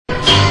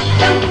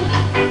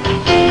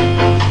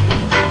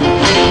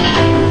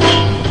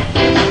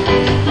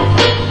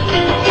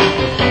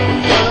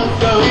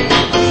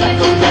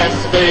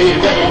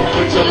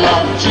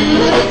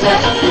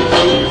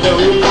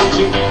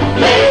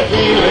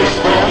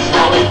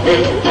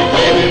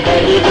Baby,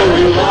 baby, do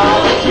you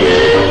love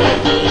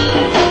it?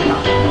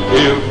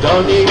 You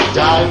don't need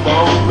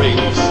diamond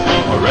rings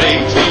or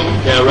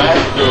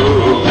 18-karat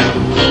gold.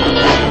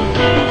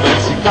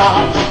 Fancy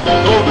cars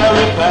go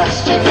very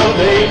fast, you know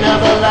they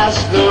never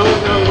last, no,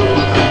 no.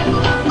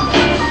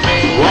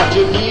 What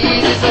you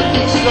need is a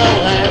piece of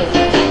land,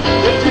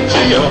 lift it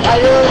to your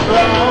higher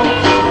ground.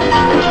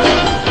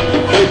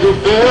 Make you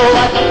feel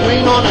like a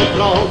queen on a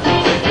throne,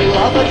 make you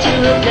love it till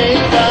you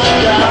can't come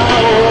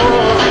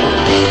down.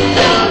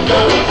 Down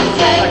goes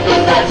like a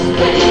fast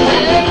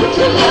baby, put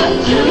your love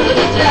to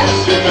the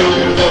test, you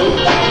know.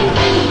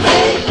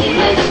 Make you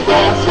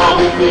express how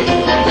we feel,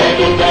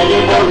 baby, baby,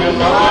 for your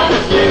love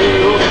is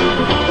you.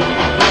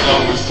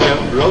 Long as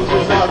 10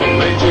 roses are the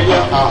way to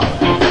your heart,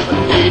 but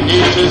we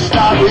need to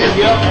start with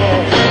your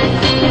head.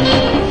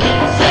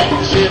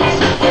 Sections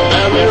are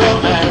very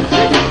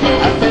romantic,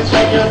 happens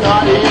when you're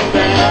not in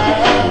bed.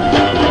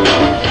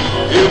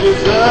 You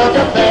deserve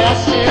the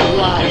best in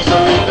life, so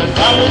if the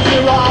knowledge you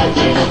right,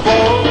 you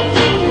fall.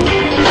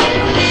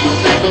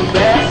 Second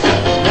best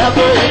is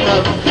never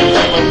enough,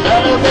 have a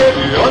better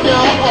baby on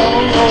your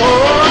own.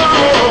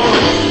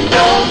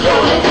 Don't go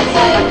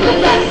like the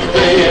best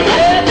baby,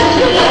 put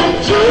your love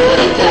to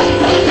the test.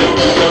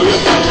 So you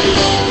got to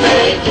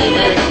make him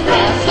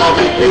express how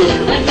we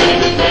feel, and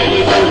baby, baby,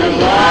 when your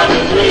love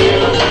is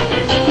real.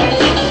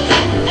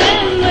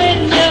 And when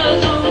you're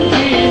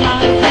lonely,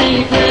 my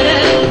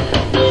favorite,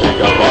 Think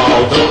of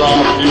all the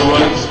love you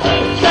once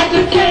had. try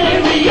to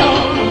carry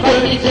on,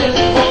 but you just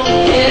won't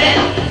get it.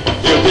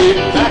 You'll be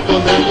back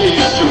on the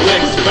knees to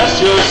express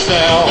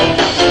yourself.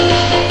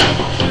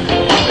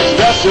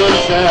 Express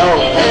yourself,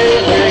 hey,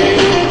 hey.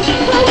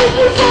 So if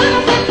you wanna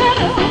be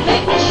better,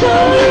 make me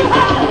show you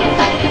how.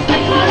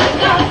 That's what it's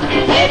got,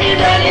 baby,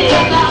 ready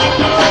or not.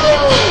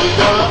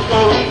 Don't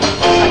go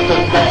like the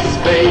best,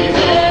 baby.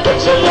 Put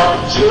your love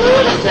to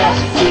the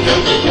test. You know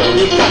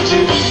you got to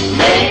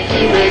make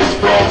him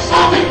express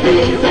how he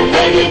feels.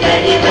 Baby,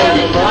 baby,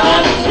 baby, love.